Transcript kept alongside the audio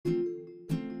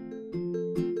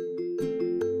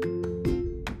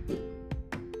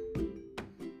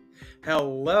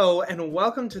Hello, and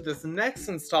welcome to this next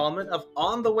installment of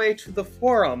On the Way to the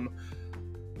Forum.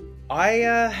 I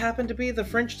happen to be the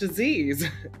French disease,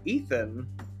 Ethan.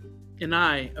 And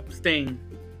I abstain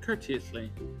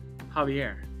courteously,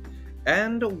 Javier.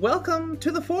 And welcome to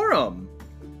the Forum.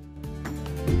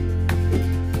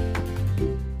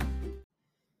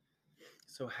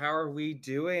 So, how are we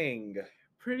doing?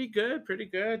 Pretty good.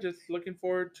 Just looking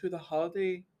forward to the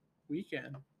holiday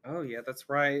weekend. Oh, yeah, that's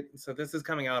right. So, this is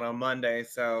coming out on Monday,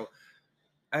 so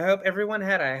I hope everyone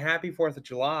had a happy 4th of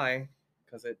July,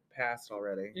 because it passed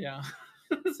already. Yeah.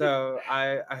 So,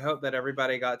 I hope that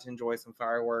everybody got to enjoy some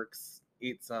fireworks,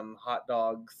 eat some hot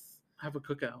dogs, have a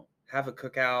cookout,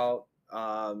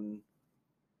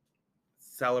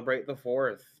 celebrate the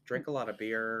 4th, drink a lot of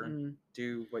beer,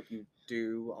 do what you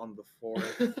do on the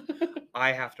 4th.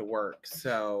 I have to work,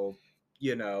 so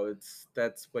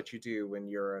that's what you do when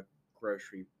you're a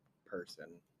grocery person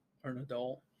or an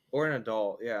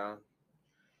adult, yeah.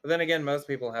 But then again, most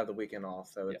people have the weekend off,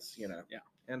 so it's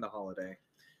and the holiday,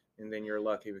 and then you're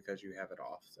lucky because you have it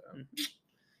off. So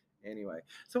anyway,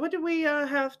 so what do we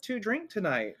have to drink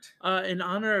tonight? In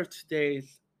honor of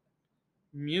today's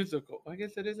musical. I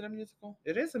guess it isn't a musical.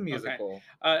 It is a musical.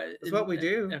 Okay. It's what we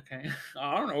do. Okay.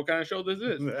 I don't know what kind of show this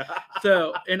is.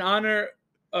 So, in honor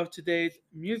of today's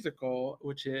musical,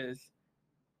 which is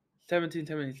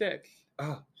 1776.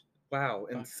 Oh, wow.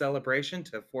 In celebration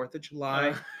to 4th of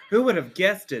July. Who would have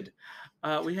guessed it?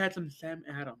 We had some Sam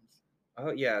Adams.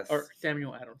 Oh, yes. Or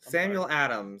Samuel Adams. Samuel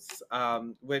Adams,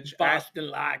 which... Boston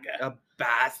Lager. A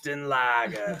Boston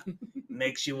Lager.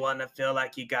 Makes you want to feel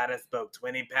like you gotta smoke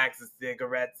 20 packs of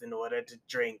cigarettes in order to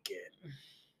drink it.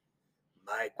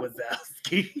 Mike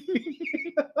Wazowski.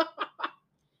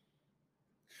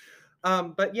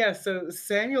 But yeah, so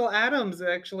Samuel Adams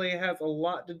actually has a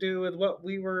lot to do with what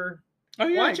we were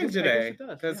watching today.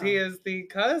 Because he is the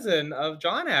cousin of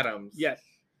John Adams. Yes.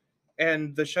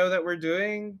 And the show that we're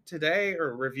doing today,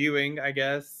 or reviewing, I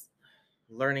guess,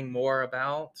 learning more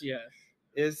about,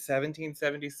 is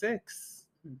 1776.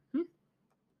 Mm-hmm.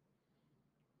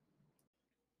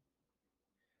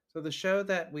 So the show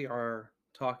that we are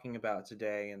talking about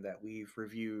today and that we've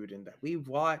reviewed and that we've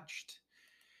watched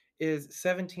is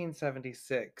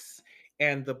 1776.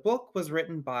 And the book was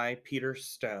written by Peter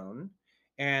Stone.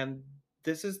 And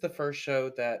this is the first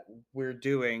show that we're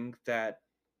doing that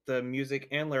the music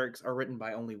and lyrics are written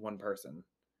by only one person.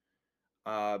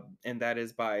 And that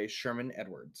is by Sherman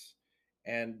Edwards.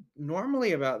 And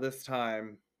normally about this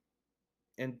time,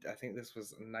 and I think this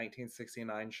was a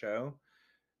 1969 show,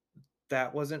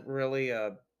 that wasn't really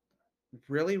a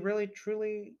really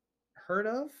truly heard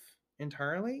of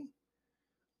entirely.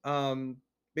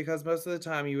 Because most of the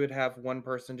time you would have one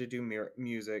person to do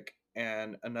music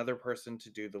and another person to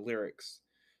do the lyrics.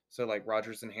 So like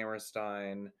Rodgers and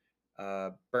Hammerstein,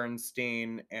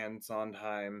 Bernstein and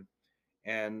Sondheim,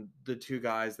 and the two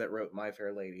guys that wrote My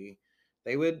Fair Lady,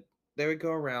 they would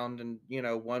go around and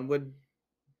one would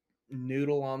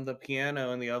noodle on the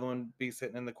piano and the other one be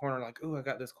sitting in the corner like, oh, I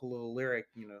got this cool little lyric,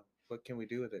 what can we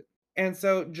do with it? And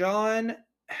so John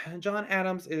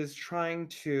Adams is trying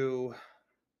to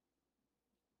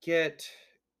get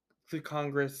the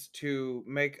Congress to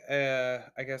make a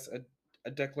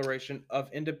Declaration of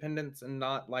Independence, and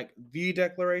not like the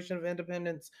Declaration of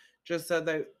Independence, just so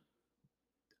that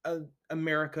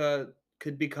America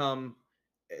could become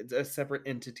a separate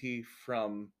entity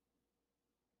from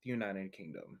the United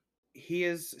Kingdom. He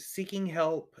is seeking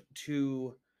help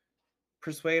to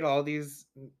persuade all these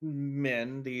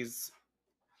men, these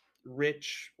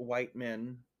rich white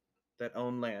men that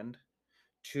own land,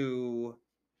 to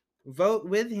vote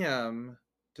with him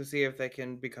to see if they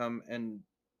can become an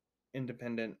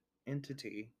independent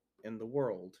entity in the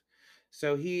world.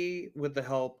 So he, with the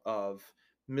help of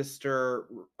Mr.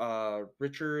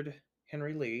 Richard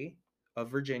Henry Lee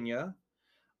of Virginia,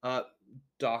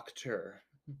 Dr.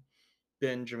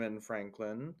 Benjamin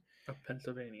Franklin of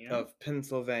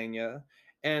Pennsylvania,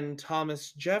 and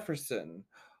Thomas Jefferson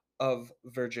of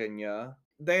Virginia,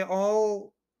 they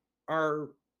all are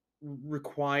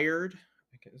required,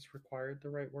 I guess is required the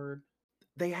right word?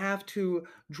 They have to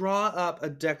draw up a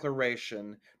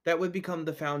declaration that would become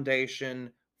the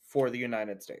foundation for the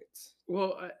United States.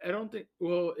 Well, I don't think.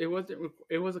 Well, it wasn't.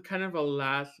 It was a kind of a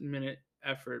last minute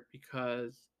effort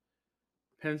because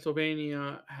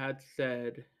Pennsylvania had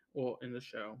said, well, in the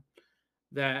show,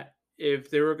 that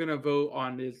if they were going to vote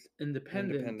on this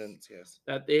independence, yes,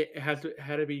 that it had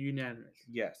to be unanimous.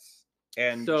 Yes.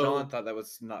 And so, John thought that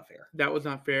was not fair. That was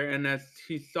not fair. And as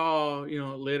he saw,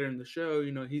 later in the show,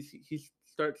 he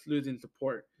starts losing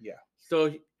support. Yeah.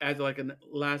 So as like a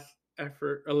last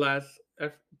last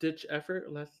ditch effort.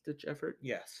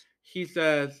 Yes. He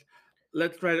says,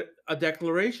 "Let's write a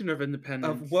Declaration of Of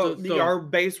Independence." what our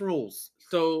base rules.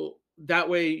 So that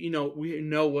way, we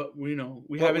know what we know.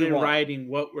 We What have it we in want. writing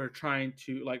what we're trying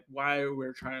to like, why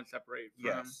we're trying to separate from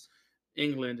Yes.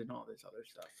 England and all this other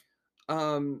stuff.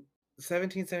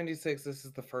 1776, this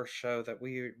is the first show that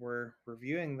we were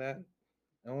reviewing that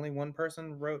only one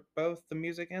person wrote both the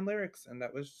music and lyrics, and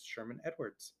that was Sherman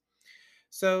Edwards.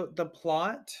 So the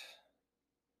plot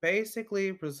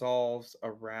basically revolves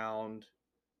around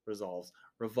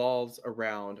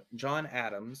John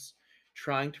Adams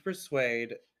trying to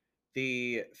persuade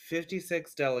the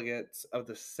 56 delegates of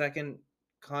the Second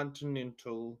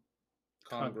Continental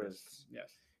Congress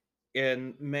Yes.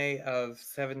 in May of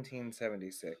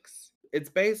 1776. It's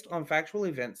based on factual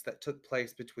events that took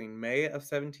place between May of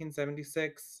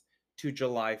 1776 to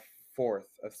July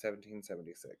 4th of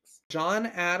 1776. John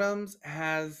Adams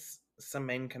has some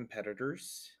main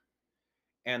competitors,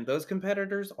 and those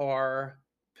competitors are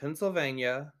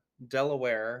Pennsylvania,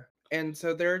 Delaware, and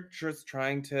so they're just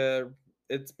trying to.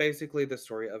 It's basically the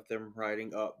story of them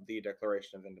writing up the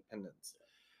Declaration of Independence.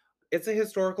 It's a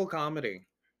historical comedy.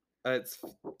 It's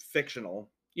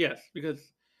fictional. Yes,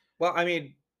 because Well, I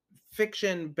mean,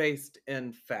 fiction based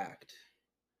in fact.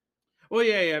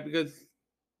 because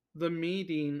the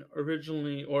meeting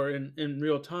originally, or in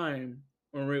real time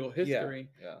or real history,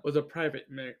 Yeah. was a private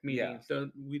meeting. Yeah.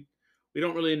 So we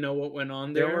don't really know what went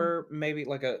on There there. were maybe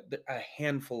like a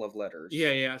handful of letters.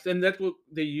 Yes, and that's what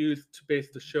they used to base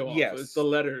the show off. Yes. It's the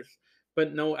letters,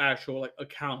 but no actual like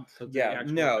accounts of the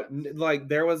actual events. Like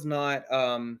there was not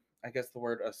I guess the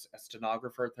word a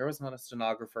stenographer. There was not a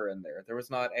stenographer in there. There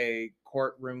was not a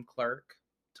courtroom clerk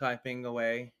typing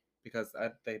away because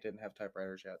they didn't have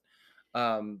typewriters yet.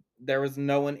 There was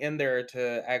no one in there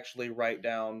to actually write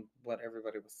down what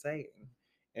everybody was saying.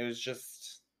 It was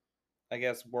just, I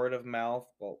guess, word of mouth,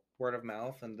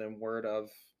 and then word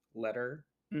of letter.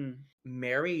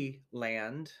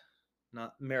 Maryland,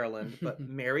 not Maryland, but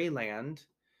Maryland,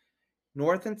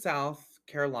 North and South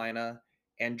Carolina,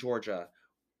 and Georgia,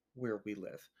 where we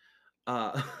live.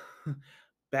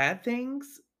 Bad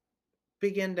things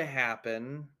begin to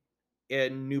happen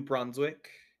in New Brunswick,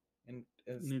 and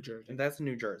New Jersey. and that's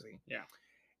New Jersey. Yeah.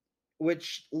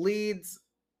 Which leads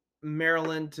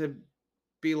Maryland to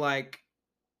be like,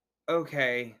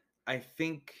 okay, I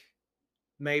think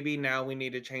maybe now we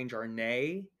need to change our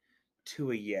nay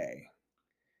to a yay.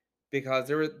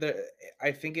 Because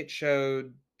I think it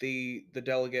showed the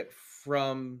delegate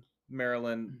from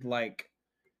Maryland like,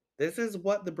 this is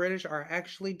what the British are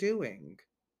actually doing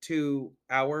to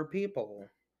our people.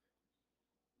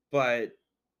 But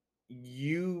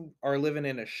you are living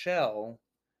in a shell,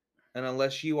 and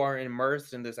unless you are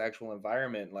immersed in this actual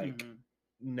environment, like,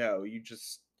 no, you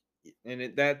just,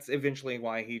 and that's eventually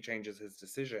why he changes his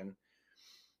decision.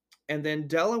 And then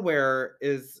Delaware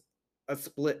is a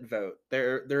split vote.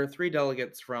 There are 3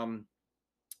 delegates from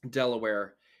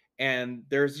Delaware, and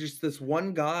there's just this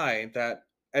one guy that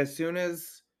as soon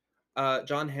as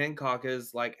John Hancock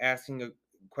is like asking a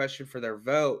question for their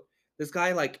vote, this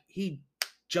guy like he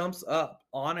jumps up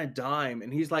on a dime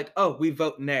and he's like, "Oh, we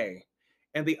vote nay,"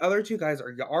 and the other 2 guys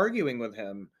are arguing with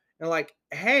him and like,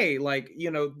 "Hey, like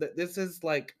this is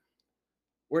like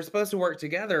we're supposed to work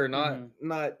together,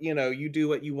 not you do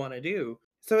what you want to do."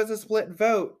 So it's a split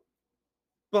vote,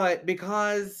 but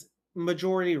because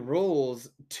majority rules,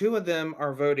 2 of them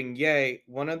are voting yay,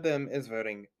 one of them is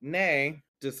voting nay,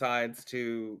 decides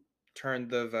to turn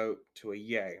the vote to a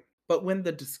yay. But when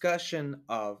the discussion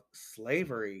of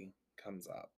slavery comes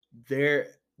up, the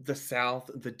South,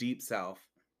 the Deep South,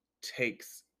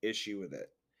 takes issue with it.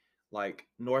 Like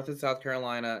North and South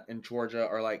Carolina and Georgia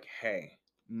are like, hey,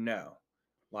 no.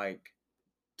 Like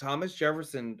Thomas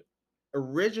Jefferson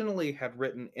originally had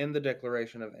written in the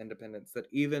Declaration of Independence that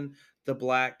even the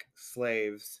black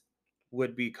slaves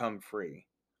would become free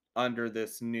under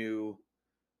this new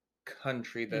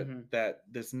country that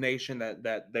this nation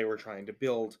that they were trying to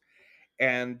build.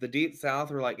 And the Deep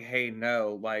South were like, hey,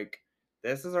 no, like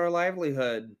this is our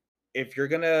livelihood. If you're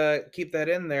gonna keep that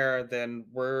in there, then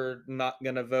we're not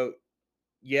gonna vote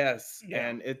yes,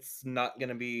 and it's not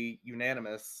gonna be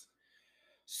unanimous.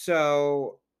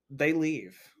 So they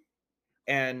leave.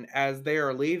 And as they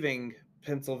are leaving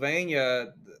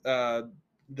Pennsylvania,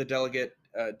 the delegate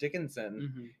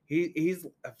Dickinson, he's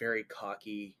a very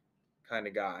cocky kind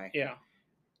of guy. Yeah.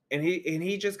 And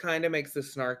he just kind of makes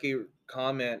this snarky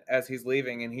comment as he's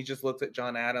leaving, and he just looks at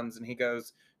John Adams and he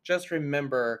goes, "Just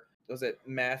remember, was it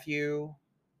Matthew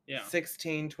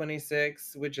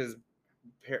 16:26, which is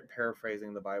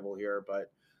paraphrasing the Bible here,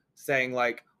 but saying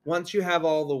like, once you have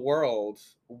all the world,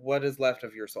 what is left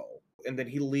of your soul? And then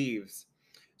he leaves.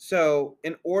 So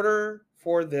in order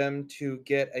for them to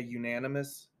get a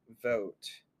unanimous vote,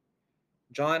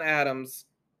 John Adams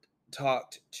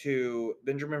talked to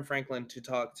Benjamin Franklin to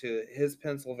talk to his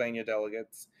Pennsylvania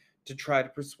delegates to try to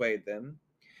persuade them.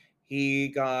 He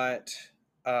got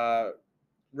uh,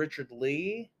 Richard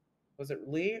Lee. Was it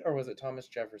Lee or was it Thomas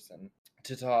Jefferson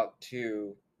to talk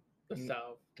to The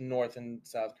South. North and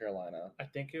South Carolina? I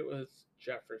think it was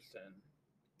Jefferson.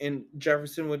 And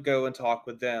Jefferson would go and talk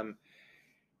with them.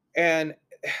 And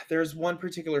there's one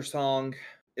particular song,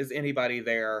 Is Anybody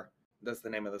There? That's the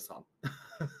name of the song.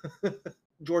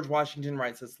 George Washington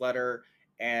writes this letter,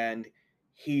 and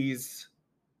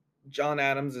John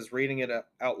Adams is reading it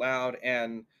out loud,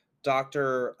 and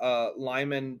Dr.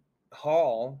 Lyman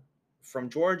Hall from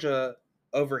Georgia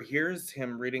overhears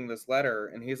him reading this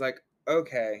letter, and he's like,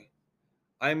 okay,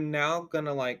 I'm now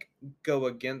gonna like go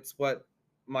against what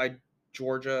my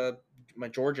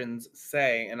Georgians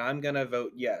say, and I'm gonna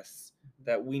vote yes,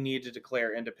 that we need to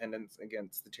declare independence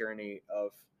against the tyranny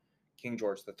of King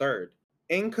George III.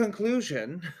 In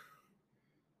conclusion,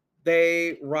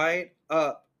 they write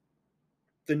up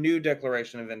the new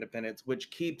Declaration of Independence,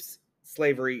 which keeps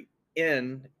slavery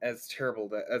in, as terrible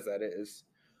as that is,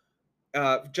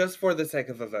 just for the sake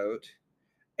of a vote.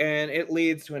 And it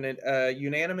leads to a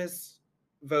unanimous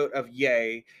vote of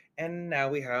yay. And now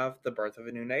we have the birth of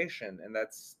a new nation. And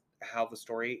that's how the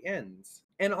story ends.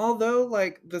 And although,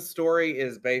 like, the story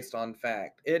is based on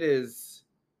fact, it is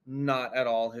not at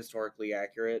all historically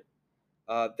accurate.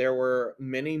 There were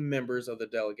many members of the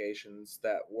delegations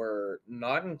that were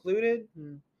not included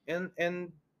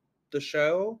in the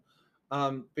show,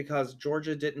 because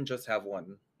Georgia didn't just have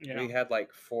one. Yeah. We had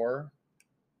like 3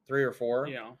 or 4.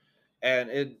 Yeah. And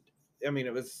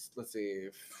it was, let's see,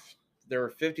 there were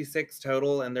 56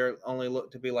 total, and there only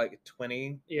looked to be like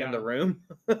 20 in the room.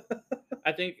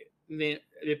 I think they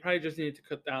probably just need to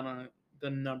cut down on the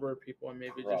number of people and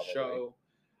maybe just show,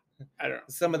 I don't know,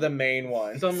 some of the main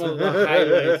ones, some of the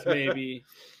highlights maybe.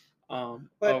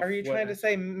 But are you trying to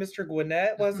say Mr.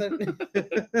 Gwinnett wasn't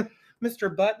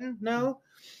Mr. Button? No.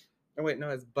 Oh wait, no,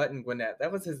 it's Button Gwinnett.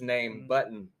 That was his name,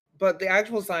 Button. But the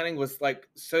actual signing was like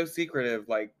so secretive,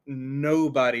 like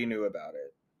nobody knew about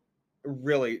it.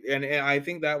 Really. And I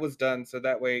think that was done so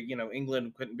that way,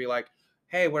 England couldn't be like,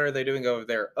 hey, what are they doing over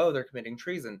there? Oh, they're committing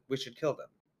treason. We should kill them.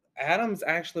 Adams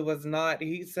actually was not.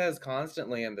 He says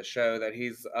constantly in the show that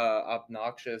he's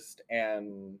obnoxious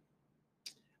and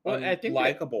I think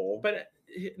likable. But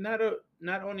not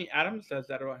only Adams says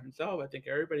that about himself. I think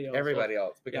everybody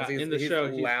else. Because in the he's show,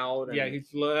 loud.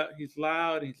 He's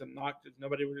loud. He's obnoxious.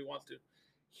 Nobody really wants to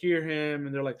hear him,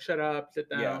 and they're like, "Shut up, sit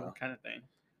down," kind of thing.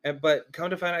 But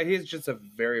come to find out, he's just a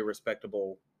very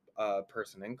respectable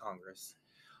person in Congress.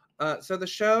 So the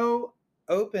show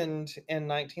opened in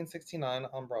 1969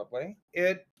 on Broadway.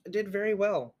 It did very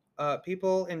well.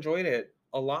 People enjoyed it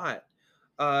a lot.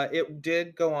 It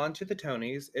did go on to the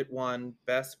Tonys. It won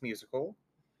Best Musical,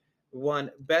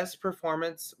 won Best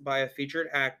Performance by a Featured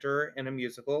Actor in a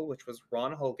Musical, which was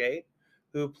Ron Holgate,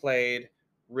 who played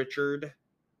Richard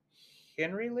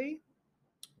Henry Lee.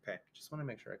 Okay, just want to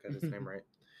make sure I got his name right.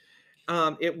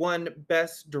 It won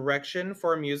Best Direction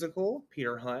for a Musical.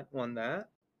 Peter Hunt won that.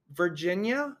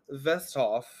 Virginia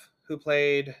Vestoff, who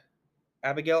played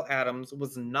Abigail Adams,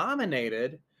 was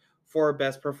nominated for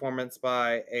Best Performance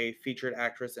by a Featured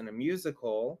Actress in a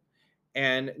Musical.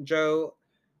 And Joe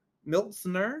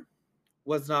Miltzner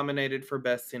was nominated for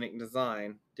Best Scenic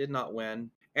Design. Did not win.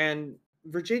 And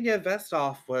Virginia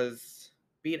Vestoff was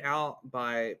beat out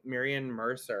by Marion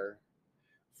Mercer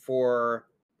for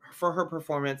her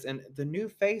performance in The New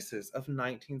Faces of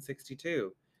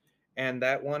 1962. And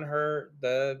that won her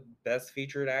the Best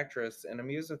Featured Actress in a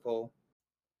Musical.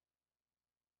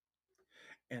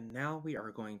 And now we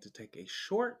are going to take a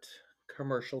short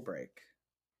commercial break.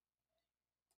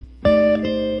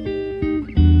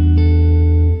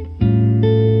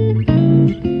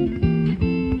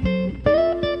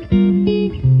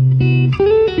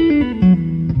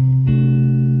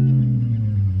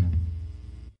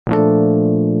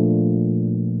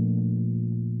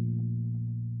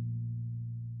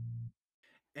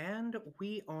 And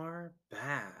we are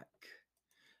back.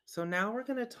 So now we're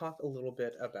going to talk a little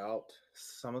bit about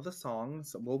some of the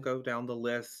songs. We'll go down the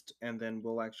list, and then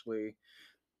we'll actually...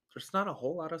 There's not a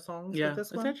whole lot of songs with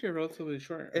this one. It's actually relatively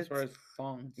short as far as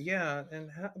songs. Yeah,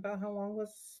 and about how long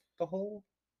was the whole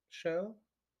show?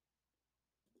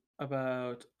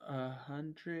 About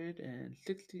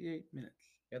 168 minutes.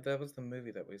 Yeah, that was the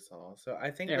movie that we saw. So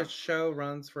I think the show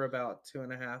runs for about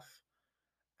 2.5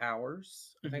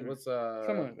 hours. I think it Mhm. was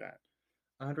Something like that.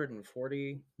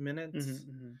 140 minutes.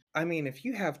 Mhm. I mean, if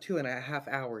you have 2.5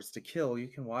 hours to kill, you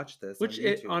can watch this on Which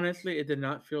it YouTube. honestly, it did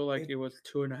not feel like It it was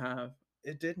 2.5.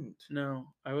 it didn't.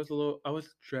 No, I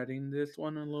was dreading this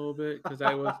one a little bit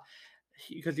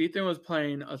because Ethan was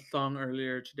playing a song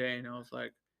earlier today, and I was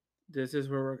like, "This is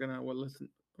where we're gonna listen.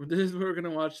 This is what we're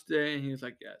gonna watch today." And he was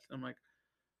like, "Yes." I'm like,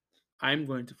 "I'm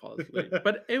going to fall asleep,"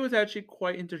 but it was actually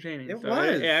quite entertaining. It So it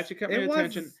was. actually kept my It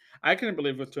attention. was. I couldn't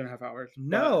believe it was 2.5 hours, but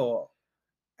No.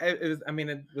 It was. I mean,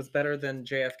 it was better than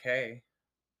JFK.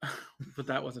 but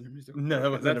that wasn't a musical. No, that Okay,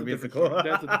 wasn't that's a a different musical. story.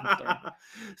 That's a different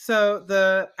story. So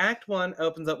the act one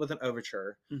opens up with an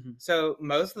overture. Hmm. So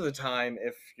most of the time,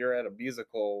 if you're at a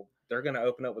musical, they're going to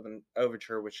open up with an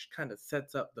overture, which kind of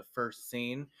sets up the first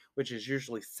scene, which is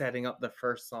usually setting up the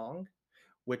first song,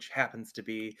 which happens to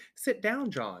be "Sit Down,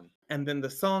 John." And then the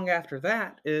song after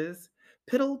that is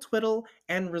 "Piddle, Twiddle,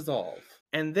 and Resolve."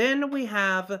 And then we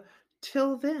have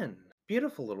 "Till Then."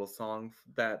 Beautiful little song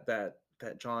that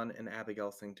John and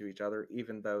Abigail sing to each other,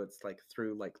 even though it's like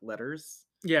through like letters.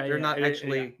 Yeah, They're yeah, not yeah.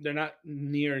 actually They're not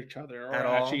near each other or at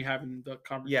actually all. having the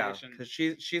Yeah, conversation. because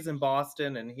she's in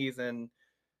Boston and he's in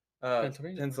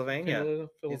Pennsylvania, Pennsylvania.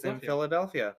 He's in Philadelphia.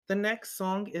 Philadelphia. The next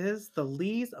song is "The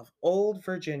Lees of Old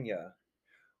Virginia,"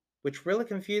 which really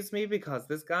confused me because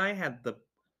this guy had the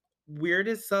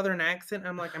weirdest Southern accent.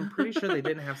 I'm like, I'm pretty sure they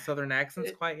didn't have Southern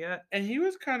accents It- quite yet. and he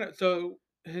was kind of so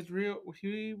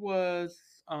he was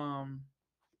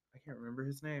I can't remember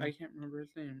his name. I can't remember his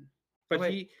name, Oh, but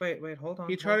wait, hold he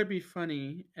on, tried hold to on. be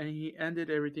funny and he ended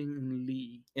everything in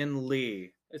Lee. In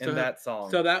Lee, And in that so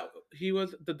song. that he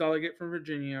was the delegate from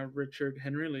Virginia, Richard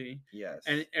Henry Lee,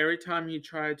 and Yes. every time he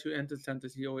tried to end the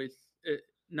sentence, he always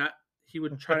not he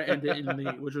would try to end it in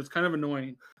Lee, which was kind of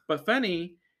annoying. But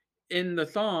funny in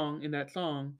that song,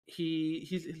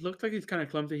 it looks like he's kind of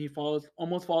clumsy. He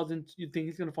almost falls into. You think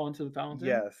he's gonna fall into the fountain,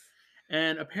 Yes.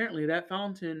 and apparently that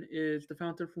fountain is the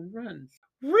fountain from Friends.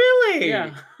 Really?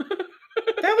 Yeah,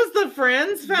 That was the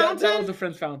Friends that was fountain? the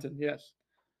Friends fountain. Yes.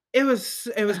 It was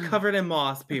covered in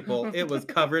moss, people. It was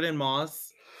covered in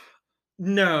moss.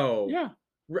 No. Yeah.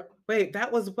 Wait,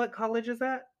 that was what college is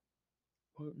that?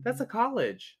 That's a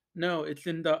college. No, it's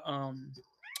in the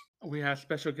We have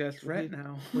special guest right We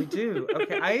now. we do.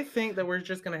 Okay, I think that we're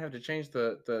just gonna have to change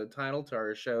the title to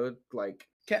our show like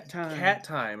Cat Time. Cat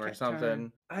Time or Cat Time.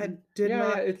 something. I Mm, did yeah,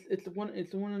 not it's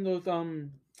one of those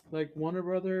like Warner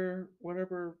Brother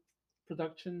whatever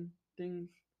production things.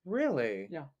 really.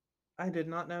 Yeah. I did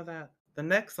not know that. The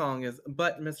next song is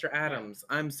 "But Mr. Adams."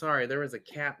 I'm sorry, there was a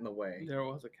cat in the way. There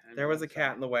was a cat. There was a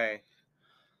cat in the way.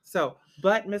 So,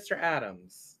 "But Mr.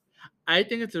 Adams." I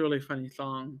think it's a really funny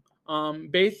song.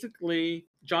 Basically,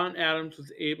 John Adams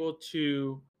was able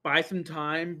to buy some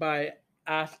time by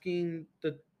asking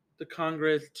the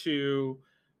Congress to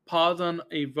pause on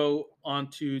a vote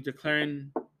onto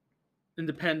declaring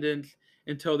independence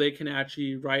until they can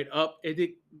actually write up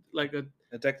like A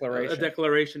a declaration.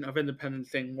 declaration of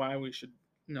independence saying why we should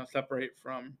separate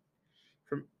from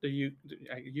the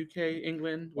UK,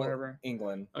 England, Well, whatever.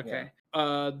 England. Yeah.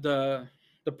 Okay.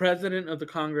 The president of the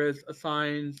Congress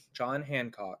assigns John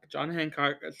Hancock. John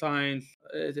Hancock assigns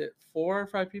is it 4 or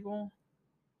 5 people?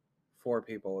 4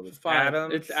 people. It was Five.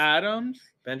 Adams. It's Adams,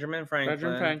 Benjamin Benjamin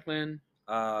Franklin. Franklin,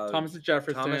 Uh, Thomas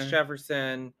Jefferson, Thomas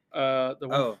Jefferson.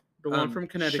 the one from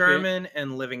Connecticut, Sherman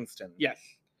and Livingston. Yes,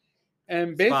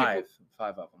 and It's basically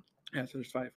five of them. yeah, so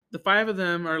there's 5. The 5 of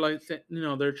them are like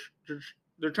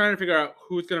they're trying to figure out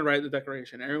who's gonna write the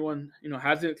declaration. Everyone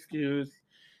has an excuse.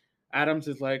 Adams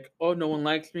is like, oh, no one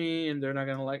likes me, and they're not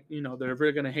gonna they're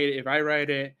really gonna hate it if I write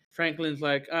it. Franklin's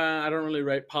like, I don't really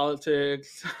write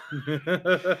politics.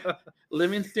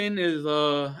 Livingston is,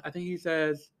 I think he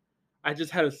says, I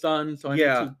just had a son, so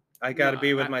I got to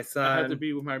be with my son. I have to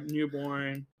be with my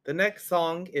newborn. The next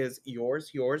song is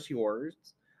 "Yours, Yours, Yours,"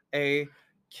 a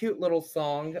cute little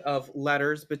song of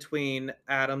letters between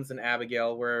Adams and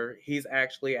Abigail, where he's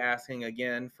actually asking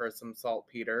again for some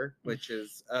saltpeter, which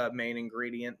is a main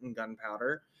ingredient in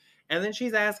gunpowder, and then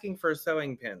she's asking for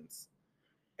sewing pins,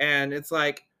 and it's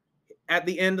like at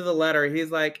the end of the letter,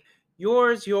 he's like,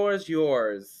 "Yours, yours,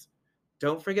 yours.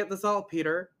 Don't forget the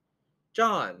saltpeter,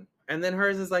 John." And then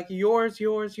hers is like, "Yours,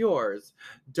 yours, yours.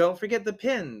 Don't forget the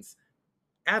pins,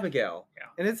 Abigail." Yeah.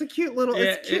 And it's a cute little.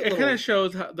 Yeah, It's cute. it kind of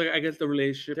shows how I guess the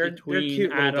relationship They're between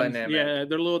cute little Adams. dynamic. Yeah,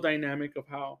 they're a little dynamic of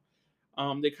how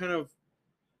they kind of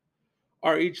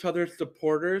are each other's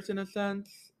supporters in a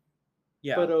sense.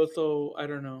 Yeah. But also, I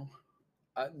don't know.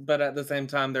 But at the same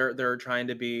time, they're trying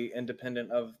to be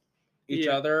independent of each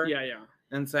Yeah, other. Yeah, yeah.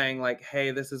 and saying like,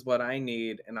 "Hey, this is what I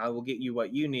need, and I will get you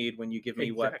what you need when you give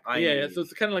me what I Exactly. Yeah, yeah. need." So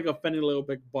it's kind of like a funny little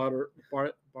big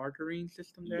bartering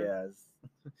system there. Yes.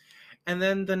 And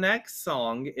then the next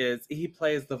song is he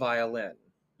plays the violin,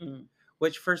 Mm.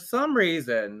 which for some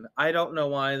reason, I don't know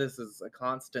why this is a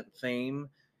constant theme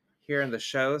here in the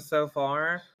show so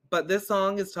far, but this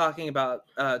song is talking about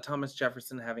Thomas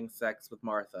Jefferson having sex with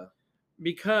Martha.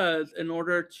 Because in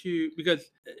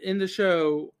the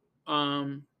show,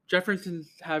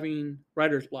 Jefferson's having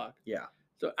writer's block. Yeah.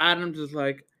 So Adams is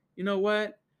like, you know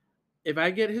what? If I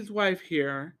get his wife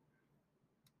here,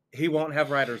 He won't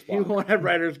have writer's he block. won't have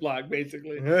writer's block,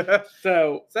 basically.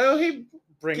 So So he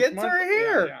brings gets Martha. her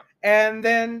here. Yeah, And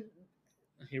then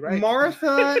yeah. He writes.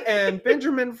 Martha and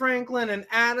Benjamin Franklin and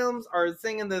Adams are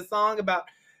singing this song about,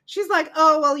 she's like,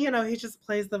 oh, well, he just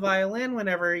plays the violin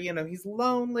whenever, he's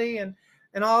lonely and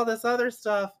all this other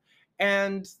stuff.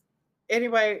 And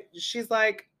anyway, she's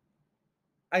like,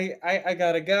 I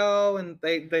gotta go, and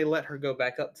they let her go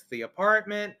back up to the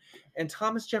apartment, and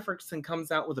Thomas Jefferson comes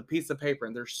out with a piece of paper,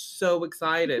 and they're so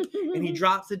excited, and he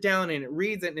drops it down and it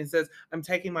reads it, and it says, "I'm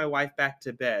taking my wife back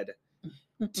to bed,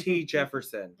 T.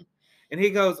 Jefferson," and he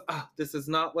goes, "Oh, this is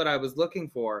not what I was looking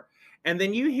for," and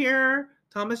then you hear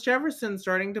Thomas Jefferson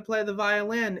starting to play the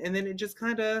violin, and then it just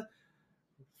kind of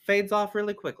fades off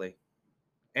really quickly,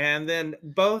 and then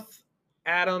both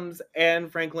Adams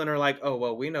and Franklin are like, "Oh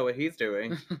well, we know what he's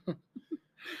doing."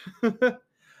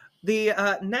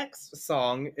 The next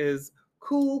song is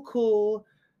Cool, Cool,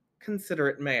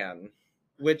 Considerate Man,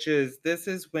 which is, this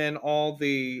is when all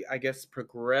the, I guess,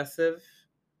 progressive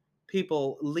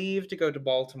people leave to go to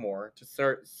Baltimore to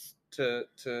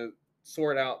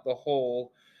sort out the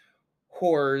whole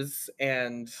whores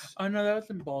and Oh no, that was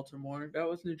in Baltimore. That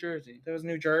was New Jersey. that was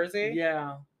New Jersey.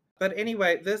 Yeah. But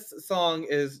anyway, this song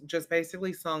is just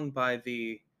basically sung by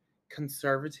the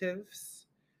conservatives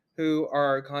who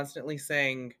are constantly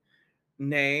saying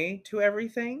nay to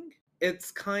everything. It's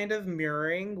kind of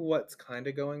mirroring what's kind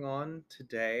of going on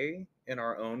today in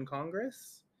our own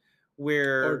Congress,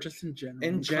 where Or just in general.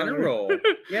 in general,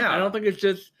 yeah. I don't think it's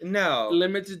just No,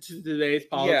 limited to today's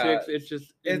politics. It's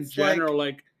just in it's general,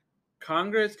 like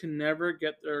Congress can never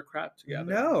get their crap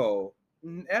together. no,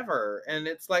 never. And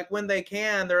it's like when they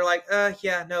can, they're like,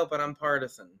 yeah, no, but I'm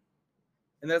partisan.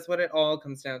 And that's what it all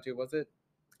comes down to, was it?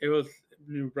 It was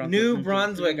New Brunswick. New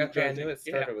Brunswick. New Okay, I Jersey. knew it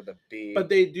started with a B. But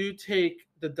they do take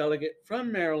the delegate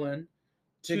from Maryland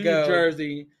to New go-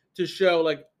 Jersey to show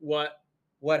like what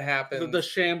happens. the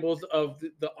shambles of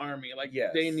the army. Like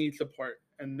Yes. they need support,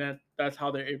 and that's how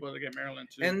they're able to get Maryland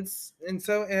to. And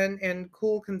so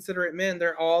cool considerate men,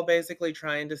 they're all basically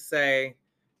trying to say,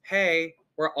 hey,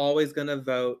 we're always going to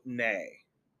vote nay,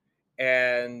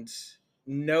 and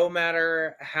no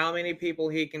matter how many people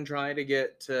he can try to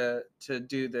get to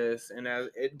do this, and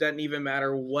it doesn't even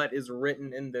matter what is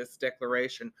written in this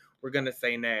declaration, we're going to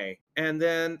say nay. And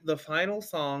then the final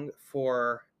song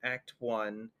for Act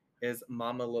 1 is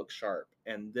Mama Look Sharp,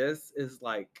 and this is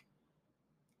like,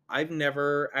 I've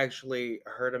never actually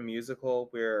heard a musical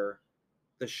where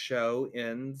the show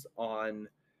ends on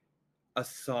a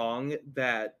song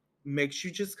that makes you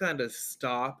just kind of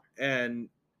stop and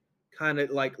kind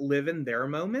of like live in their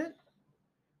moment,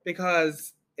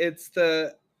 because it's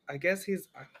I guess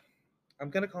I'm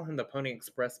going to call him the Pony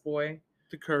Express boy.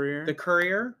 The courier. The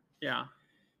courier. Yeah.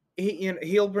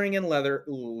 He'll bring in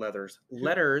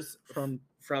letters from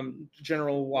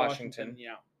General Washington.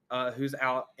 Yeah. Who's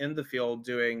out in the field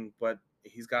doing what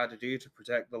he's got to do to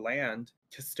protect the land.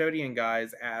 Custodian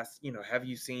guys ask, have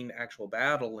you seen actual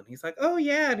battle? And he's like, oh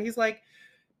yeah. And he's like,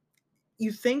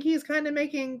 you think he's kind of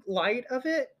making light of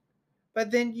it,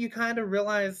 but then you kind of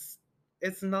realize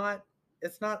it's not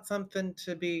something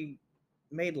to be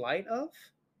made light of.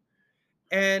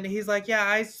 And he's like, yeah,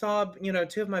 I saw,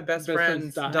 two of my best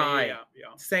friends die yeah.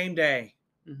 Same day.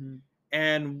 Mm-hmm.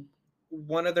 And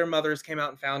one of their mothers came out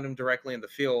and found him directly in the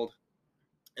field,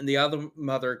 and the other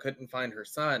mother couldn't find her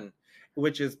son,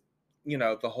 which is,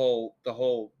 the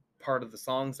whole part of the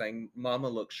song saying Mama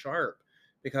Look Sharp,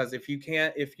 because if you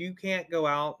can't go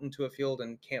out into a field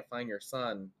and can't find your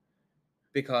son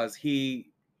because he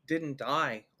didn't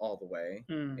die all the way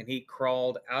and he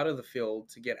crawled out of the field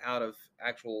to get out of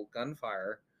actual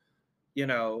gunfire,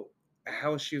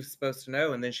 how is she supposed to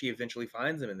know? And then she eventually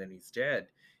finds him, and then he's dead.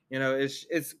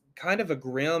 It's kind of a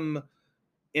grim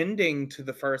ending to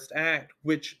the first act,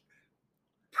 which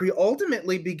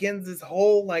ultimately begins this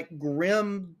whole like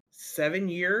grim 7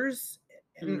 years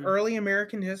in early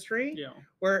American history,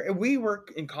 where we were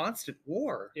in constant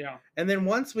war. Yeah. And then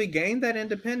once we gained that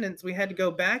independence, we had to go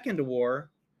back into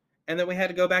war, and then we had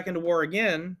to go back into war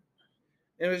again.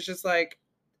 It was just like,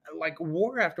 like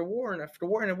war after war and after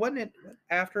war, and it wasn't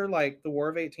after like the War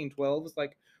of 1812 was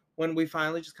like when we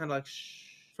finally just kind of like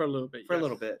For a little bit. for a yes.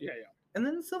 little bit. Yeah. And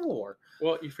then the Civil War.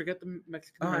 Well, you forget the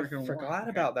Mexican American I War. forgot Okay.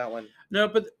 about that one. No,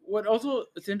 but what also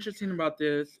is interesting about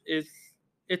this is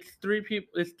it's three people.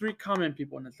 It's three common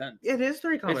people in a sense. It is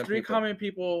three common It's three people common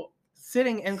people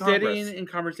sitting in Congress. in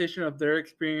conversation of their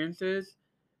experiences,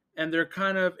 and they're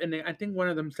kind of, and I think one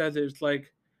of them says it's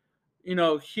like,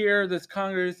 here this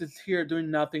Congress is here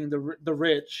doing nothing. The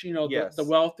rich, Yes. the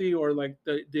wealthy or like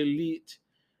the elite,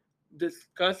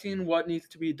 discussing what needs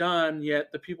to be done.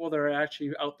 Yet the people that are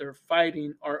actually out there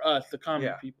fighting are us, the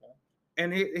common people.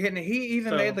 And he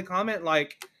even made the comment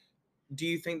like, "Do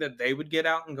you think that they would get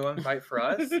out and go and fight for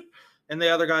us?" And the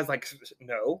other guy's like,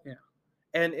 "No." Yeah.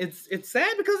 And it's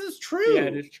sad because it's true. Yeah,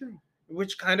 it is true.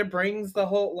 Which kind of brings the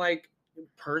whole, like,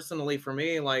 personally for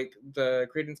me, like the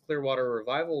Creedence Clearwater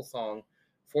Revival song,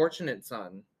 "Fortunate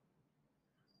Son."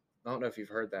 I don't know if you've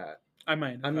heard that. I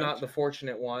might. I'm not the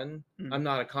fortunate one. Mm. I'm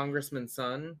not a congressman's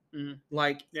son. Mm.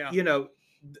 Like, Yeah.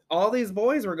 all these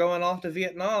boys were going off to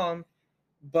Vietnam,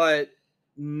 but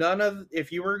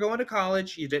if you were going to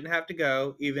college, you didn't have to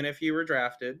go, even if you were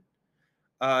drafted.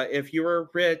 If you were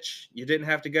rich, you didn't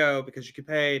have to go because you could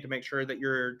pay to make sure that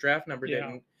your draft number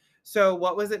didn't. So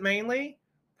what was it mainly?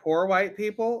 Poor white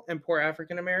people and poor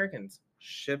African Americans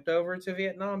shipped over to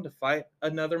Vietnam to fight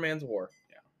another man's war.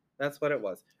 Yeah. That's what it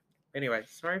was. Anyway,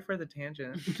 sorry for the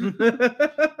tangent.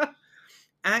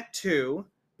 Act 2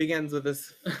 begins with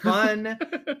this fun,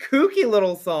 kooky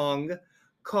little song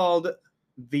called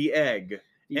 "The Egg."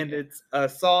 And it's a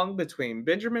song between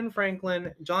Benjamin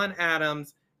Franklin, John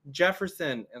Adams,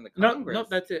 Jefferson, and the Congress. No,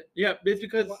 that's it. Yeah, it's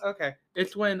because okay,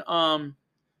 it's when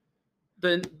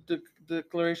the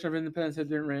Declaration of Independence has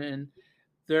been written.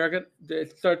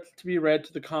 It starts to be read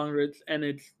to the Congress, and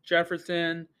it's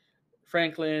Jefferson,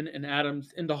 Franklin, and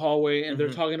Adams in the hallway, and they're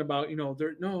talking about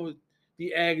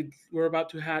the eggs, we're about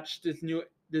to hatch this new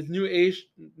nation,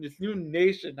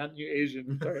 not new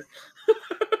Asian, sorry.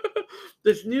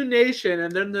 This new nation,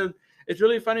 and then it's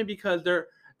really funny because they're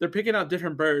picking out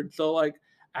different birds. So like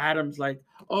Adam's like,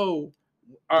 oh,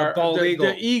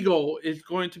 the eagle is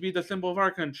going to be the symbol of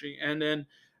our country, and then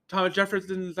Thomas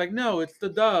Jefferson is like, no, it's the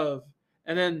dove,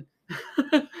 and then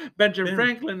Benjamin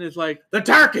Franklin is like, the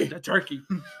turkey.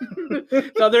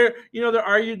 So they're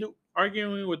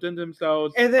arguing within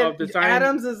themselves. And then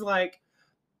Adams is like,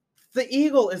 the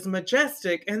eagle is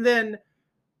majestic, and then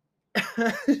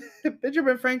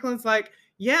Benjamin Franklin's like,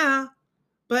 yeah,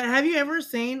 but have you ever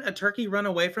seen a turkey run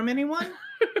away from anyone?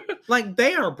 Like,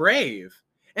 they are brave,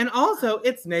 and also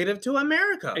it's native to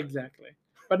America. Exactly.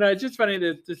 But no, it's just funny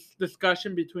this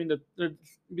discussion between the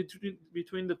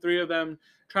three of them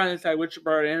trying to decide which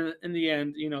bird, and in the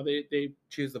end, they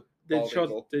choose they chose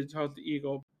the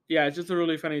eagle. Yeah, it's just a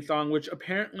really funny song, which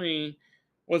apparently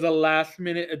was a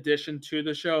last-minute addition to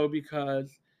the show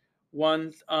because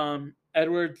once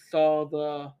Edward saw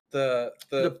the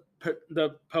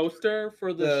poster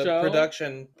for the show,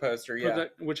 production poster,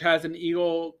 which has an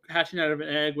eagle hatching out of an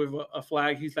egg with a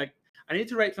flag, he's like, I need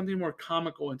to write something more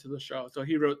comical into the show. So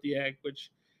he wrote the egg,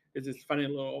 which is this funny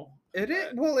little it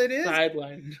is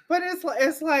sideline. But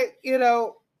it's like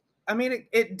I mean,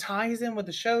 it ties in with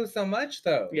the show so much,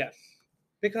 though. Yes,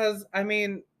 because I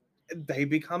mean, they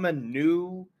become a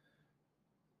new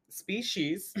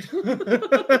species.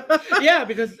 Yeah,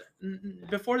 because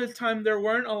before this time there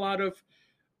weren't a lot of,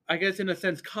 I guess in a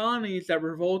sense, colonies that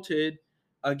revolted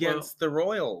against the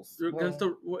royals. Against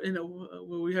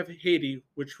we have Haiti,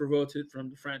 which revolted from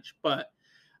the French, but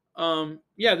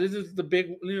this is the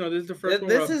big, this is the first one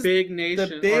where a big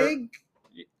nation.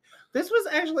 This was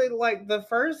actually like the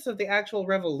first of the actual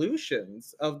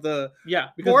revolutions of the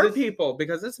poor people,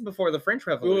 because this is before the French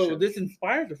Revolution. Oh, this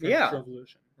inspired the French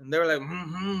Revolution. And they were like,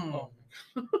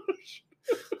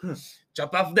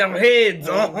 chop off their heads.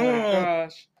 Oh my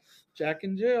gosh. Jack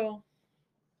and Jill.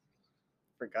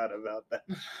 Forgot about that.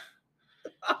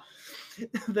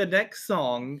 The next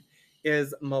song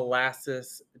is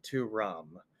 "Molasses to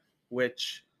Rum,"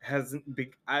 which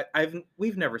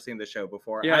we've never seen the show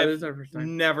before. Yeah, I've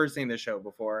never seen the show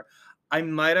before. I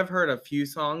might have heard a few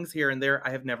songs here and there.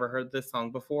 I have never heard this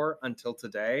song before until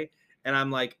today, and I'm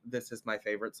like, this is my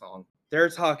favorite song. They're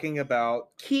talking about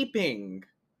keeping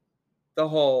the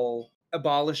whole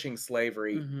abolishing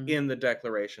slavery in the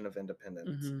Declaration of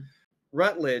Independence.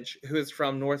 Rutledge, who is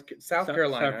from South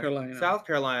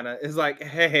Carolina, is like,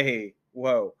 hey,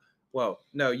 whoa,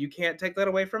 no, you can't take that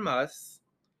away from us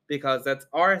because that's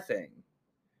our thing.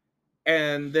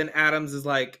 And then Adams is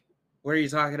like, what are you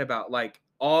talking about? Like,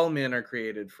 all men are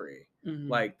created free.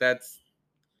 Like, that's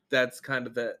that's kind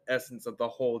of the essence of the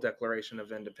whole Declaration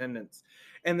of Independence.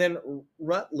 And then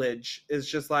Rutledge is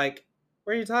just like,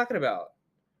 what are you talking about?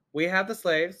 We have the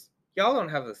slaves. Y'all don't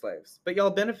have the slaves, but y'all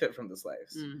benefit from the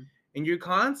slaves. Mm. And you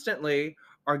constantly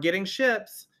are getting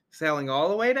ships sailing all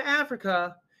the way to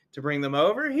Africa to bring them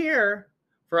over here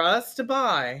for us to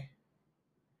buy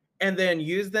and then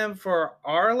use them for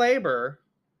our labor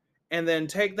and then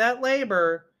take that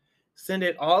labor, send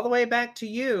it all the way back to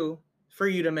you for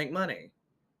you to make money.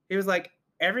 He was like,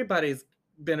 everybody's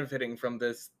benefiting from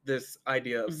this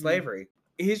idea of slavery.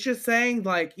 He's just saying,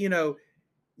 like, you know,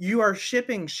 you are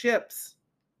shipping ships.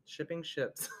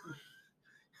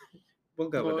 We'll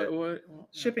go with it.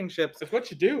 Shipping ships. That's what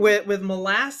you do. With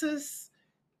molasses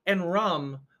and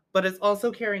rum, but it's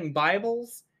also carrying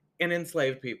Bibles and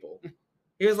enslaved people.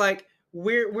 He was like,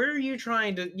 where are you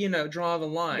trying to, you know, draw the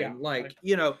line? Yeah, like,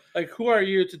 you know, like, who are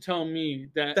you to tell me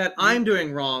that I'm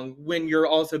doing wrong when you're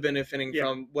also benefiting Yeah.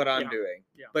 from what I'm Yeah. doing?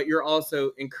 Yeah. But you're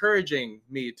also encouraging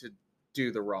me to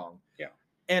do the wrong. Yeah.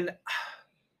 And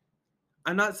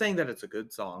I'm not saying that it's a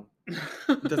good song.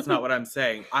 That's not what I'm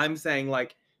saying. I'm saying,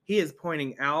 like, he is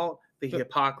pointing out the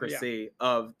hypocrisy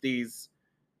of these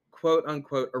quote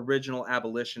unquote original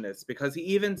abolitionists, because he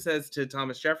even says to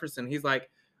Thomas Jefferson, he's like,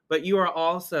 but you are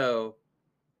also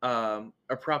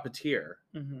a profiteer.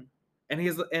 Mhm.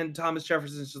 And Thomas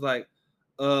Jefferson's just like,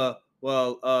 I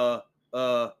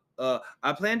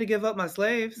plan to give up my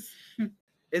slaves.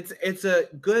 It's a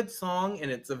good song, and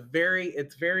it's very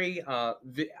I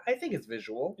think it's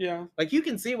visual. Yeah. Like, you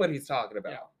can see what he's talking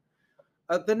about.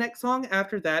 The next song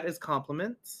after that is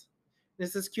Compliments.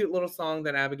 This is cute little song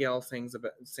that Abigail sings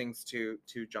to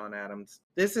John Adams.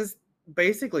 This is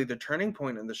basically the turning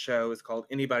point in the show. Is called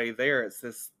Anybody There. It's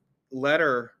this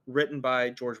letter written by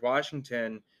George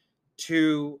Washington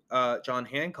to John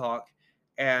Hancock,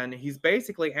 and he's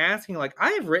basically asking, like,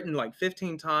 I have written like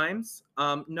 15 times.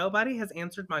 Nobody has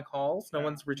answered my calls. No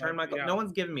one's returned my call. No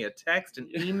one's given me a text, an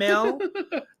email,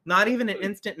 not even an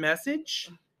instant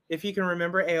message. If you can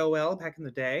remember AOL back in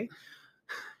the day.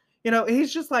 You know,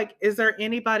 he's just like, is there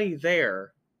anybody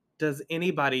there? Does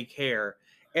anybody care?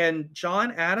 And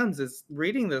John Adams is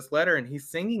reading this letter and he's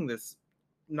singing this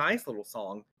nice little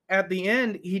song. At the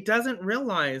end, he doesn't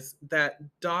realize that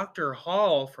Dr.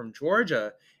 Hall from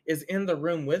Georgia is in the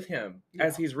room with him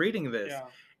as he's reading this. Yeah.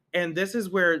 And this is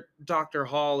where Dr.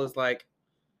 Hall is like,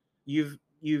 you've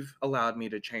allowed me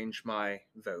to change my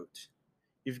vote.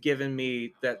 You've given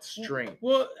me that strength.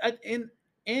 Well,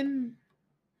 in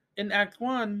Act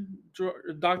 1,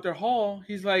 Dr. Hall,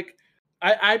 he's like,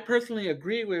 I personally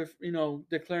agree with, you know,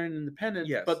 declaring independence,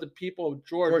 Yes. but the people of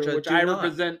Georgia which I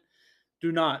represent,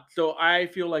 do not. So I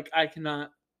feel like I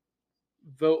cannot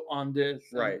vote on this.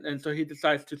 Right. And so he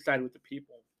decides to side with the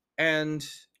people. And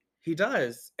he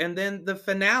does. And then the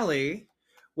finale,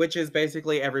 which is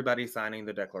basically everybody signing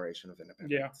the Declaration of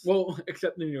Independence. Yeah. Well,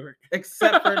 except New York.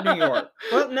 Except for New York.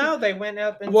 Well, no, they went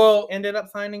up and ended up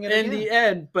signing it in again. the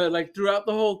end. But like throughout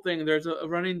the whole thing, there's a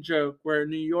running joke where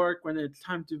New York, when it's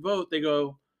time to vote, they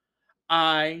go,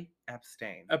 I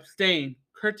abstain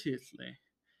courteously.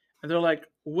 And they're like,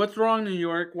 what's wrong, New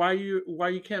York? Why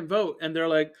you can't vote? And they're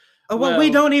like, oh, well, we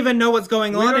don't even know what's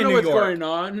going on in New York. We don't know what's going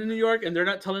on in New York, and they're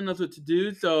not telling us what to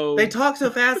do, so... They talk so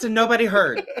fast and nobody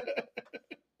heard.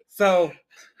 So,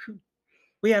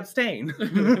 we abstain.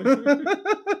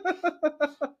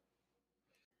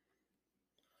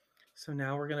 So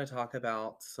now we're going to talk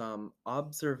about some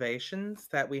observations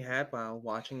that we had while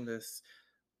watching this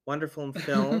wonderful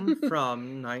film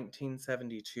from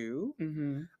 1972.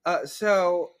 Mm-hmm.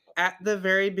 So, at the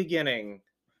very beginning,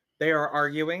 they are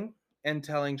arguing and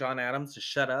telling John Adams to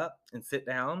shut up and sit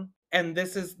down. And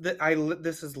this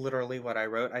is literally what I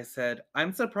wrote. I said,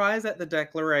 I'm surprised that the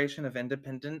Declaration of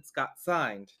Independence got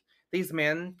signed. These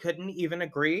men couldn't even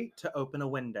agree to open a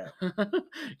window.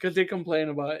 Because they complain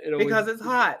about it. Because it's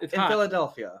hot in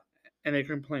Philadelphia. And they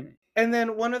complain. And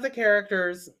then one of the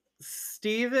characters,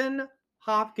 Stephen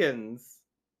Hopkins,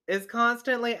 is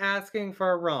constantly asking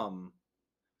for rum.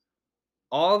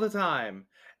 All the time.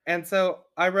 And so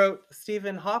I wrote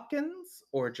Stephen Hopkins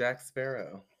or Jack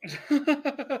Sparrow.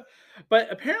 But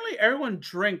apparently everyone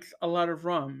drinks a lot of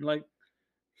rum. Like,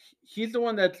 he's the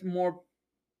one that's more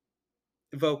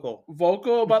vocal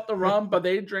about the rum, but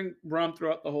they drink rum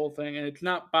throughout the whole thing, and it's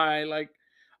not by like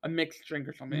a mixed drink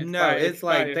or something. It's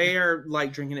like they are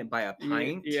like drinking it by a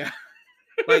pint. Yeah.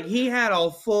 Like, he had a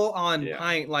full-on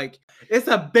pint. Like, it's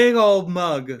a big old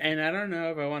mug. And I don't know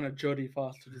if I want a Jodie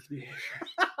Foster this behavior.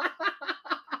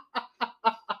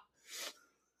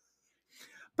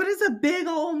 But it's a big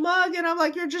old mug, and I'm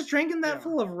like, you're just drinking that Yeah.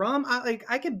 full of rum.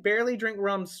 I could barely drink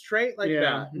rum straight like Yeah,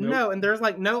 that. nope. No, and there's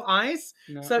like no ice.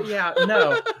 No. So yeah,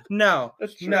 no.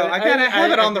 That's true. No, I gotta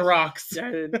have it on the just- rocks. Yeah,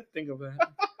 I didn't think of that.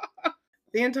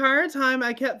 The entire time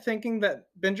I kept thinking that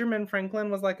Benjamin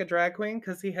Franklin was like a drag queen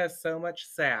because he has so much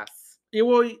sass. Yeah,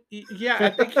 well, yeah,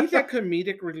 I think he's a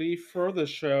comedic relief for the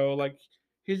show. Like,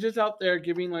 he's just out there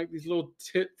giving like these little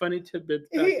funny tidbits.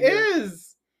 He back and forth. is.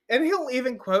 And he'll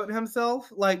even quote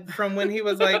himself, like from when he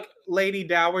was like Lady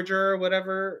Dowager or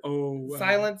whatever. Oh, wow.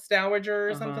 Silence Dowager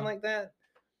or something like that.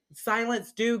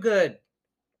 Silence Do Good.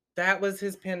 That was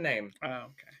his pen name. Oh,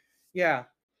 okay. Yeah.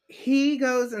 He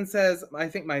goes and says, I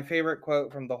think my favorite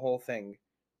quote from the whole thing,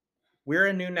 we're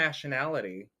a new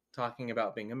nationality, talking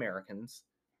about being Americans.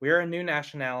 We're a new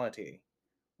nationality.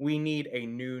 We need a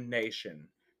new nation.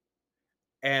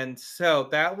 And so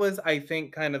that was, I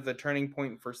think, kind of the turning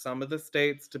point for some of the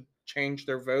states to change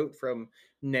their vote from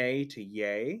nay to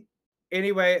yay.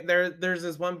 Anyway, there's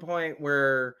this one point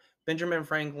where Benjamin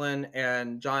Franklin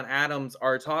and John Adams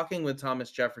are talking with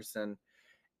Thomas Jefferson.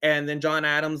 And then John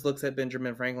Adams looks at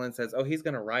Benjamin Franklin and says, oh, he's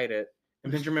going to write it.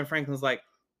 And Benjamin Franklin's like,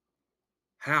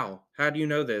 how? How do you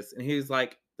know this? And he's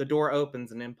like, the door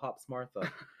opens and in pops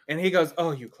Martha. And he goes,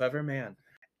 oh, you clever man.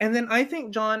 And then I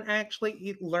think John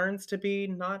actually learns to be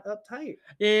not uptight.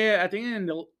 Yeah, I think in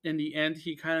the end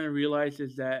he kind of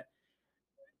realizes that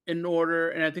in order,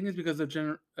 and I think it's because of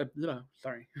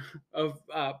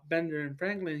Benjamin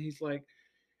Franklin. He's like,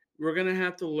 we're gonna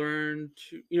have to learn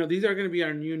to, these are gonna be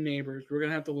our new neighbors. We're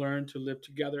gonna have to learn to live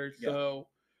together. Yeah. So,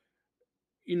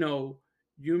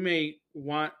 you may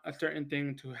want a certain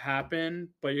thing to happen,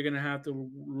 but you're gonna have to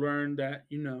learn that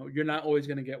you're not always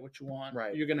gonna get what you want.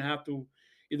 Right. You're gonna have to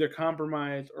either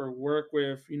compromise or work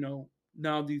with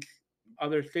now these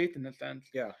other states in a sense.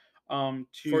 Yeah.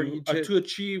 To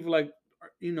achieve like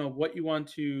what you want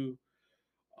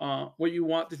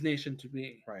this nation to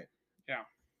be. Right. Yeah.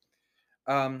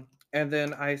 And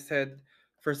then I said,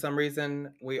 for some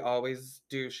reason, we always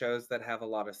do shows that have a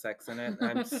lot of sex in it.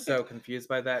 I'm so confused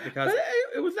by that because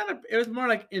it was not. It was more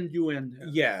like innuendo.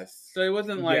 Yes. So it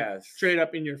wasn't like straight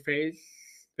up in your face.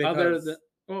 Other than,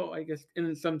 I guess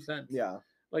in some sense. Yeah.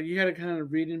 Like you had to kind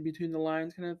of read in between the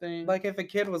lines, kind of thing. Like if a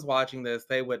kid was watching this,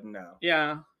 they wouldn't know.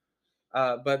 Yeah.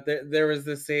 But there was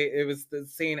this scene. It was the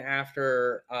scene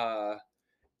after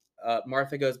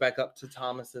Martha goes back up to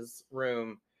Thomas's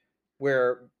room,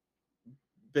 where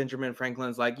Benjamin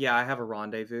Franklin's like, "Yeah, I have a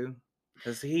rendezvous,"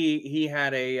 because he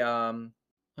had a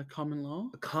common law.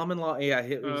 A common law. Yeah,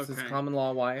 it was his common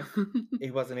law wife.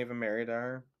 He wasn't even married to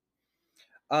her.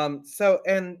 So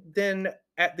and then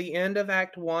at the end of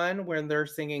Act 1, when they're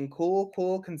singing "Cool,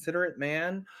 Cool, Considerate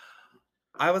Man,"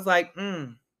 I was like,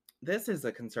 this is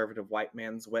a conservative white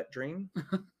man's wet dream,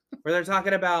 where they're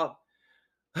talking about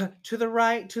to the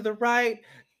right,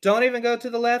 don't even go to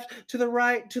the left, to the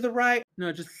right. No,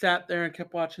 I just sat there and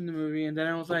kept watching the movie, and then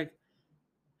I was like,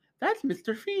 that's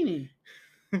Mr. Feeney.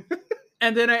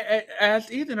 And then I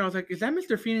asked Ethan, I was like, is that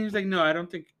Mr. Feeney? He's like, no, I don't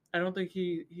think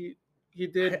he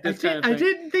did this kind of thing. I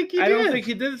didn't think he did. I don't think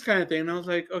he did this kind of thing. And I was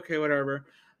like, okay, whatever.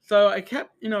 So I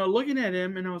kept, looking at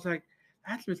him, and I was like,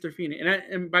 that's Mr. Feeney.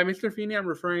 And by Mr. Feeney, I'm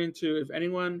referring to, if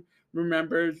anyone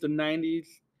remembers the 90s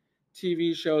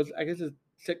TV shows, I guess it's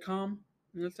sitcom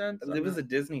in a sense. It was a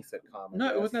Disney sitcom. No,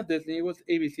 it was not Disney. It was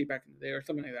ABC back in the day or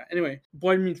something like that. Anyway,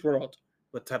 Boy Meets World.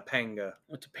 With Topanga.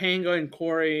 With Topanga and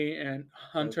Corey and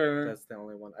Hunter. That's the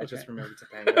only one. I just remember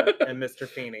Topanga and Mr.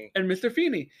 Feeney. And Mr.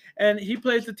 Feeney. And he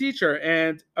plays the teacher.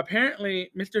 And apparently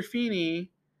Mr.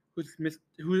 Feeney,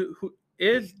 who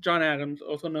is John Adams,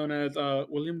 also known as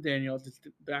William Daniels, is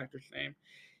the actor's name.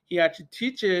 He actually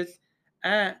teaches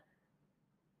at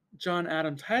John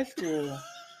Adams High School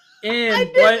in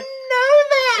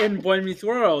Boy Meets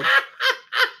World.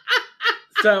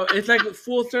 So it's like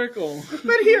full circle.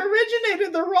 But he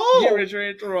originated the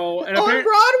role. And on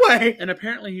Broadway. And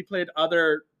apparently he played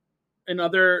in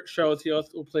other shows. He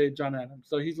also played John Adams.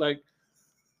 So he's like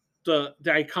the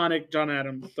iconic John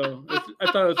Adams. So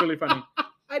I thought it was really funny.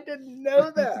 I didn't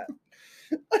know that.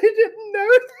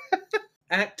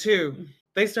 Act 2.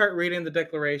 They start reading the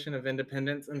Declaration of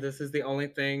Independence, and this is the only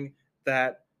thing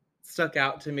that stuck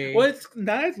out to me. Well, it's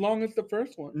not as long as the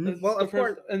first one. Well, of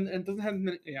course. And it doesn't have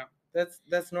many, yeah.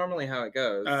 That's normally how it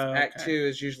goes. Act 2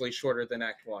 is usually shorter than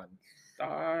Act 1.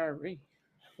 Sorry.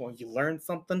 Well, you learned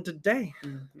something today.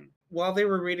 Mm-hmm. While they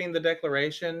were reading the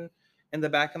Declaration, in the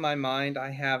back of my mind, I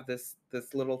have this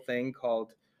little thing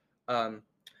called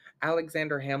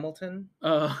Alexander Hamilton.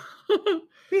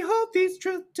 Behold these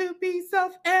truths to be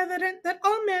self-evident, that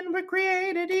all men were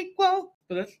created equal.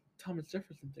 But that's Thomas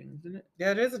Jefferson thing, isn't it?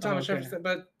 Yeah, it is a Thomas Jefferson,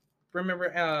 but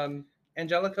remember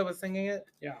Angelica was singing it?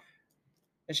 Yeah.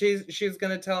 And she's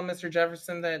gonna tell Mr.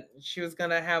 Jefferson that she was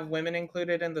gonna have women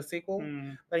included in the sequel,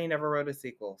 Mm. but he never wrote a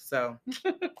sequel. So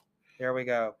there we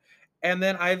go. And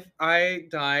then I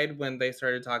died when they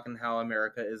started talking how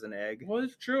America is an egg. Well,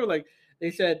 it's true. Like they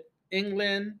said,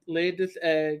 England laid this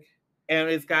egg, And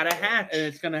it's gotta hatch. and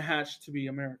it's gonna hatch to be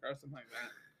America or something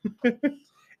like that.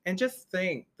 And just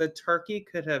think, the turkey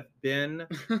could have been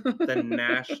the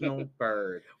national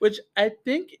bird. Which I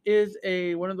think is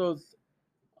one of those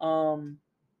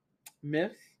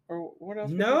myths or what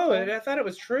else? No, I thought it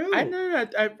was true. I know.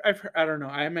 I've heard, I don't know.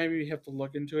 I maybe have to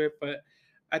look into it, but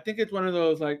I think it's one of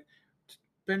those like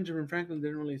Benjamin Franklin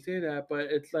didn't really say that, but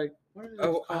it's like what is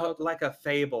it called? Like a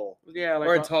fable. Yeah, like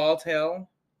or a tall tale.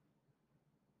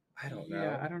 I don't know.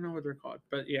 Yeah, I don't know what they're called,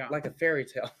 but yeah, like a fairy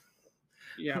tale.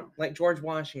 Yeah, like George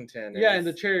Washington. Yeah, and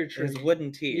the cherry tree. His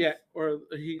wooden teeth. Yeah, or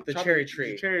the cherry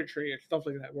tree. The cherry tree and stuff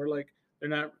like that. Where like they're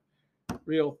not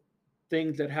real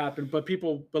things that happen, but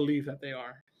people believe that they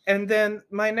are. And then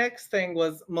my next thing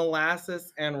was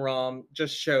molasses and rum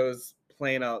just shows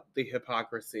plain out the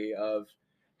hypocrisy of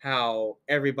how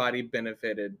everybody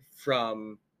benefited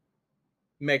from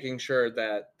making sure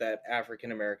that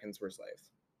African Americans were slaves.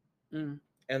 Mm.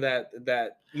 And that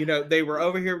they were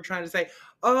over here trying to say,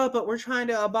 oh, but we're trying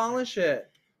to abolish it.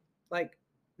 Like,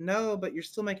 no, but you're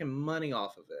still making money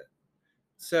off of it.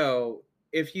 So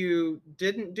if you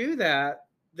didn't do that,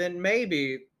 then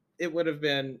maybe it would have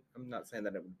been, I'm not saying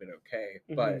that it would have been okay,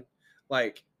 but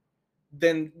like,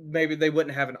 then maybe they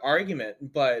wouldn't have an argument,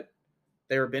 but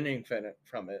they were benefiting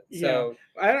from it. So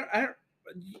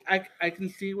I can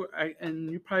see and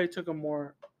you probably took a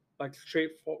more like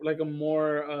straightforward, like a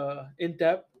more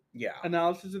in-depth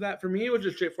analysis of that. For me, it was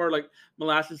just straightforward, like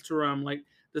molasses to rum. Like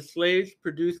the slaves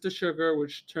produced the sugar,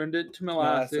 which turned it to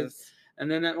molasses. And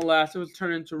then that molasses was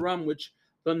turned into rum, which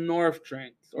the North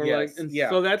drinks. Or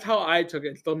so that's how I took it.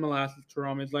 It's still molasses to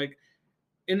rum. It's like,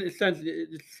 in a sense,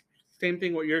 it's same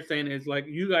thing. What you're saying is like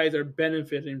you guys are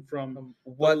benefiting from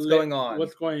what's going on.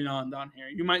 What's going on down here?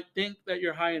 You might think that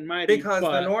you're high and mighty because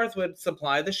the North would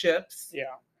supply the ships.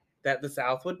 Yeah. That the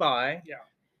South would buy. Yeah.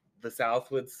 The South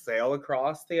would sail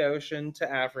across the ocean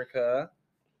to Africa,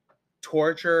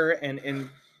 torture and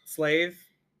enslave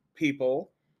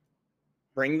people,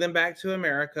 bring them back to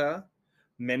America.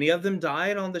 Many of them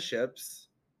died on the ships.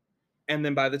 And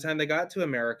then by the time they got to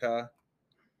America,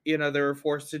 they were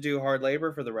forced to do hard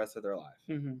labor for the rest of their life.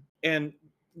 Mm-hmm. And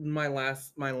my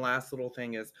last little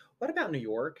thing is, what about New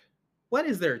York? What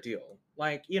is their deal?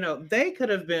 Like, they could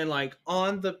have been like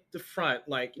on the front,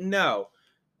 like, no,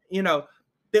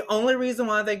 the only reason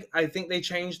why I think they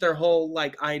changed their whole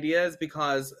like idea is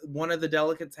because one of the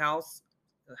delegates'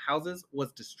 houses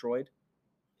was destroyed.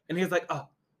 And he was like, oh,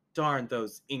 darn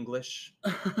those English.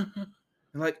 And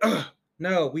like, oh,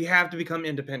 no, we have to become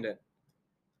independent.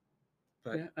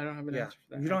 But yeah, I don't have an answer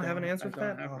for that. You don't have an answer for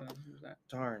that? I don't have an answer for that.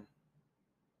 Darn.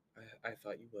 I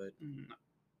thought you would. No.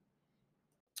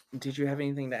 Did you have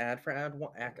anything to add for Act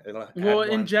Well,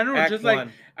 in general, Act just one. Like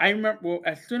I remember,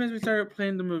 as soon as we started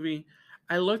playing the movie,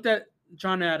 I looked at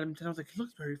John Adams and I was like, he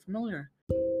looks very familiar.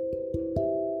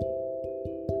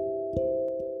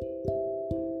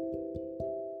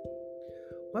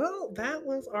 Well, that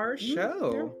was our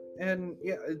show. Yeah. And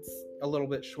yeah, it's a little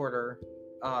bit shorter,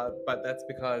 but that's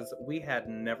because we had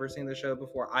never seen the show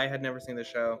before. I had never seen the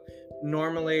show.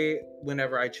 Normally,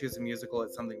 whenever I choose a musical,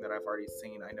 it's something that I've already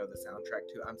seen. I know the soundtrack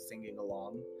to. I'm singing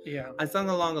along. Yeah. I sung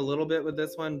along a little bit with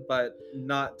this one, but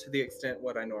not to the extent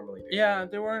what I normally do. Yeah,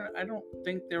 they weren't. I don't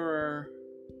think they were.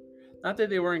 Not that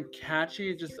they weren't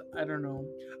catchy. Just I don't know.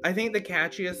 I think the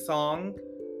catchiest song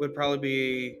would probably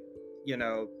be,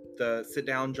 the Sit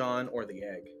Down John or The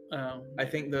Egg. Oh. I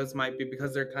think those might be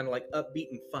because they're kind of like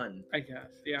upbeat and fun. I guess,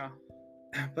 yeah.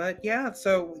 But yeah,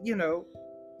 so,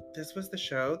 this was the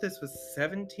show. This was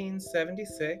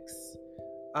 1776.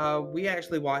 We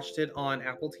actually watched it on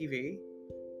Apple TV.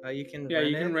 You can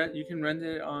rent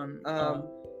it on a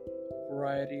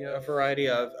variety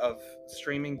of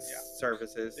streaming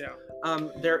services. Yeah.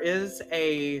 There is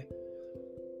a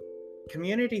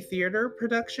community theater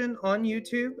production on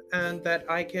YouTube, and that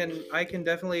I can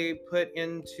definitely put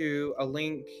into a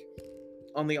link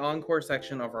on the encore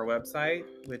section of our website,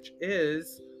 which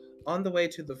is on the way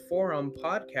to the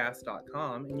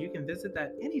forumpodcast.com, and you can visit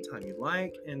that anytime you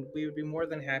like, and we would be more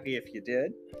than happy if you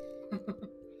did.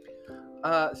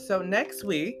 So next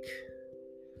week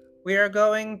we are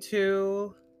going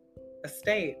to a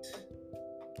state.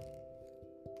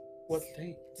 What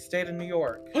state? State of New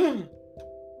York.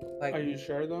 Are you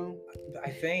sure though? I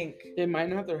think they might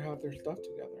not have their stuff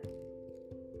together.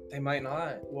 They might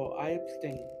not. Well, I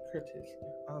abstain. criticized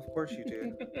Oh, of course you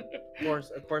did.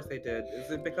 Of course they did.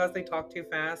 Is it because they talked too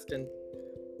fast and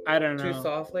I don't too know.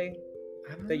 softly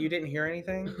I don't that you know. didn't hear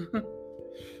anything?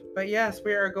 But yes,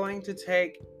 we are going to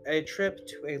take a trip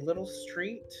to a little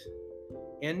street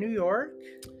in New York.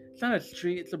 It's not a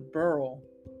street, it's a borough.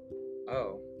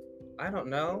 Oh, I don't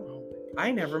know. Oh I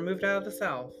never moved out of the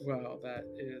South. well, that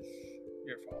is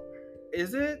your fault.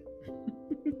 Is it?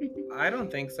 I don't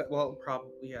think so. Well,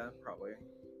 probably. Yeah, probably.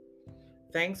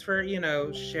 Thanks for,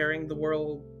 sharing the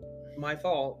world my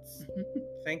faults.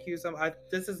 Thank you so much.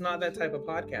 This is not that type of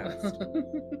podcast.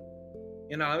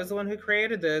 I was the one who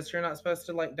created this. You're not supposed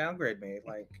to downgrade me.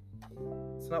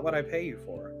 It's not what I pay you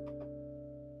for.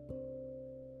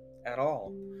 At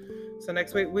all. So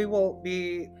next week we will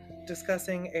be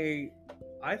discussing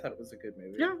I thought it was a good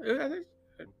movie. Yeah,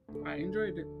 I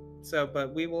enjoyed it. So,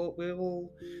 but we will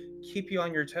keep you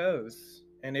on your toes.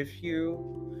 And if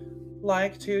you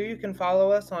like to, you can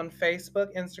follow us on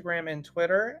Facebook, Instagram, and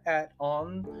Twitter at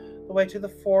On the Way to the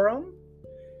Forum.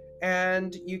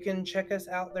 And you can check us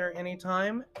out there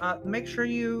anytime. Make sure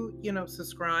you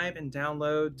subscribe and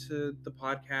download to the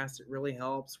podcast. It really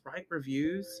helps. Write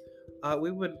reviews.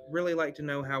 We would really like to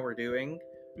know how we're doing.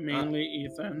 Mainly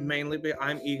Ethan. Mainly, but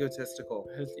I'm egotistical.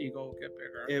 His ego will get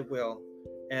bigger. It will.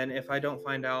 And if I don't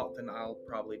find out, then I'll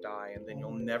probably die. And then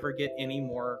you'll never get any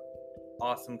more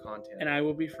awesome content. And I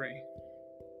will be free.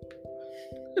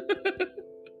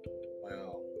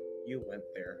 Wow. You went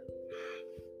there.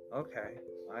 Okay.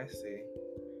 I see.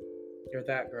 You're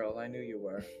that girl. I knew you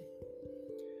were.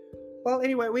 Well,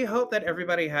 anyway, we hope that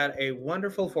everybody had a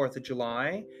wonderful 4th of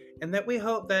July, and that we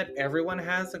hope that everyone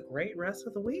has a great rest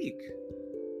of the week.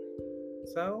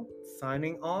 So,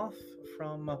 signing off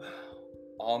from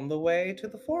On the Way to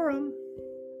the Forum.